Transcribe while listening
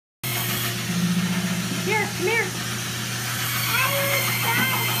Come here.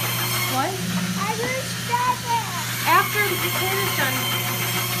 What? After the can is done.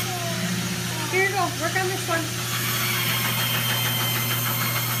 Here you go. Work on this one.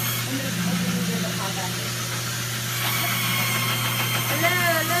 Hello,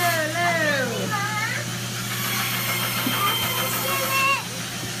 hello, hello.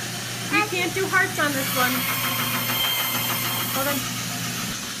 You can't do hearts on this one. Hold on.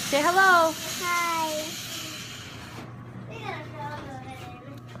 Say hello. Hi.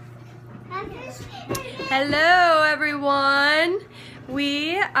 Hello everyone.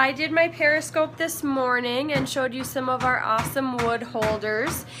 I did my periscope this morning and showed you some of our awesome wood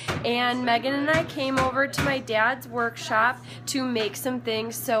holders, and Megan and I came over to my dad's workshop to make some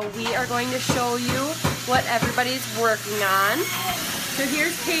things, so we are going to show you what everybody's working on. So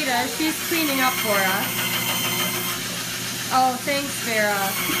here's Kata, she's cleaning up for us. Oh, thanks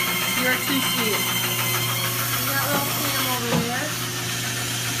Vera, you're too sweet. We got little Sam over there.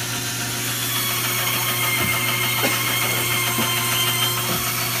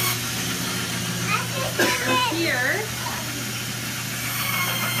 Here,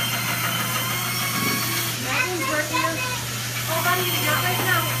 Megan's working on, oh buddy, not right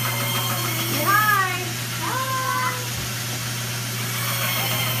now. Say hi.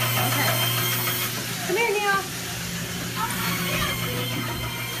 Okay. Come here, Neil.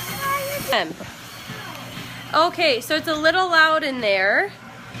 Okay, so it's a little loud in there.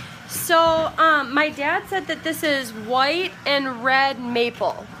 So, my dad said that this is white and red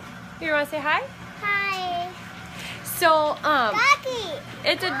maple. You want to say hi? Hi. So, Doggy.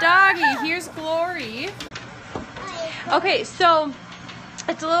 it's a doggy. Here's Glory. Okay, so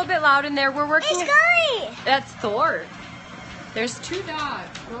it's a little bit loud in there. We're working. It's Glory. That's Thor. There's two dogs,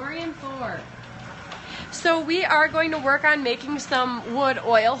 Glory and Thor. So we are going to work on making some wood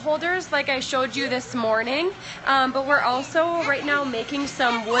oil holders like I showed you this morning. But we're also right now making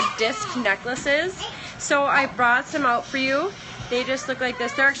some wood disc necklaces. So I brought some out for you. They just look like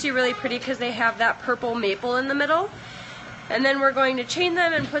this. They're actually really pretty because they have that purple maple in the middle. And then we're going to chain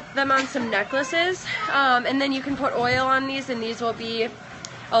them and put them on some necklaces. And then you can put oil on these, and these will be,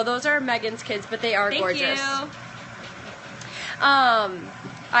 oh, those are Megan's kids, but they are gorgeous. Thank you.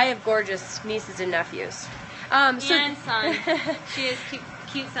 I have gorgeous nieces and nephews. And son. She has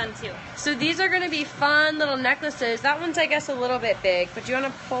cute son too. So these are going to be fun little necklaces. That one's, I guess, a little bit big, but do you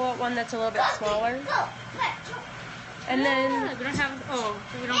want to pull out one that's a little bit smaller? And then we don't have small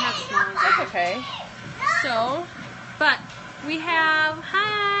ones. that's okay. So, But we have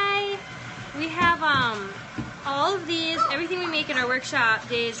all of these, everything we make in our workshop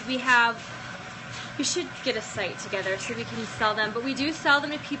days, we should get a site together so we can sell them. But we do sell them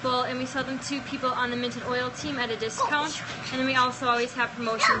to people, and we sell them to people on the Mint and Oil team at a discount. And then we also always have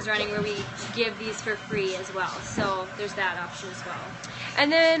promotions running where we give these for free as well. So there's that option as well.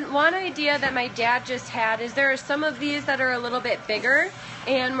 and then one idea that my dad just had is there are some of these that are a little bit bigger,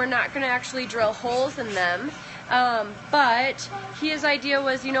 and we're not going to actually drill holes in them. But his idea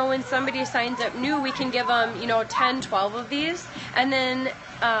was, you know, when somebody signs up new, we can give them, 10, 12 of these, and then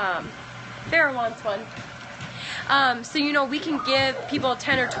Vera wants one. So, we can give people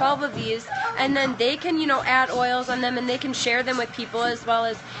 10 or 12 of these, and then they can, add oils on them, and they can share them with people, as well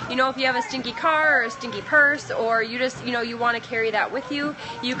as, if you have a stinky car or a stinky purse, or you just, you want to carry that with you,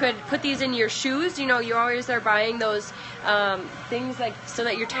 you could put these in your shoes. You always are buying those things like so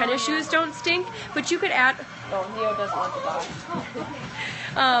that your tennis shoes don't stink, but you could add, oh, Leo doesn't want the dog.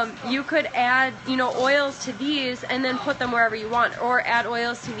 You could add, oils to these and then put them wherever you want, or add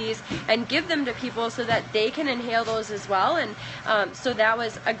oils to these and give them to people so that they can inhale those as well. And so that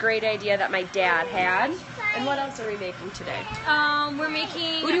was a great idea that my dad had. And what else are we making today? We're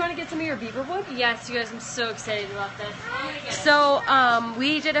making... Ooh, do you want to get some of your beaver wood? Yes, you guys, I'm so excited about this. So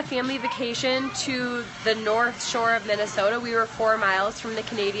we did a family vacation to the north shore of Minnesota. We were 4 miles from the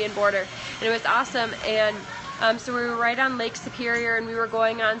Canadian border, and it was awesome. And so we were right on Lake Superior, and we were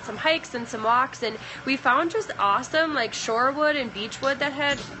going on some hikes and some walks, and we found just awesome like shore wood and beach wood that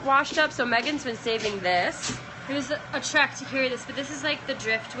had washed up. So Megan's been saving this. It was a trek to carry this, but this is like the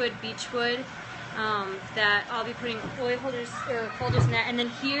driftwood, beechwood that I'll be putting oil holders in that. And then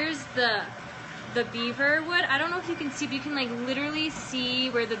here's the beaver wood. I don't know if you can see, but you can like literally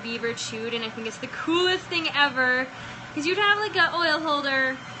see where the beaver chewed, and I think it's the coolest thing ever, because you'd have like an oil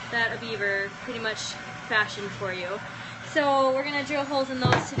holder that a beaver pretty much fashioned for you. So we're gonna drill holes in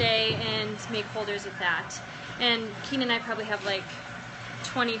those today and make holders with that. And Keenan and I probably have like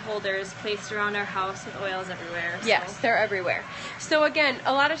 20 holders placed around our house with oils everywhere. So. Yes, they're everywhere. So again,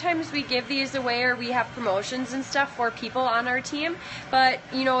 a lot of times we give these away or we have promotions and stuff for people on our team. But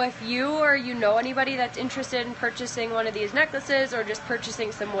you know, if you or you know anybody that's interested in purchasing one of these necklaces or just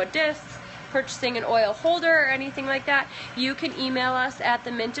purchasing some wood discs, purchasing an oil holder or anything like that, you can email us at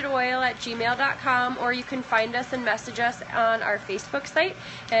themintedoil@gmail.com, or you can find us and message us on our Facebook site.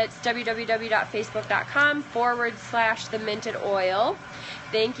 It's www.facebook.com/themintedoil.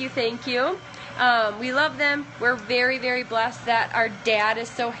 Thank you, thank you. We love them. We're very, very blessed that our dad is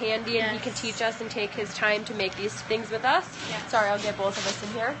so handy and he can teach us and take his time to make these things with us. Yes. Sorry, I'll get both of us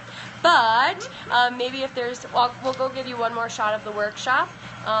in here. But maybe if there's, we'll go give you one more shot of the workshop.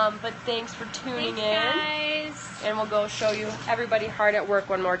 But thanks for tuning in. Guys. And we'll go show you everybody hard at work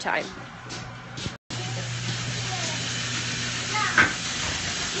one more time.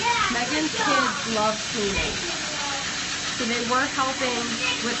 Megan's kids love cleaning. So they were helping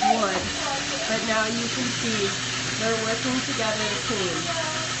with wood, but now you can see they're working together to clean.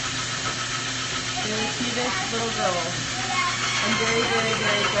 They see this little girl. And very, very,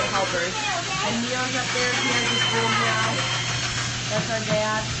 very good helpers. And Neo's up there, he has his room now. That's our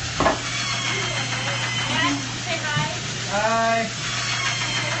dad. Say hi. Hi.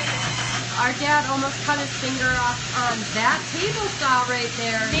 Our dad almost cut his finger off on that table saw right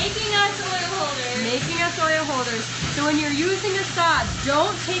there. Making us oil holders. Making us oil holders. So when you're using a saw,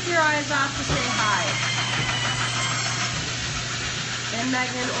 don't take your eyes off to say hi. And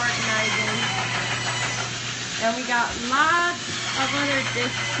Megan organizing. And we got lots of other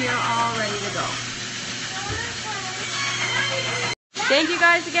discs here all ready to go. Thank you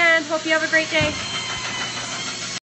guys again. Hope you have a great day.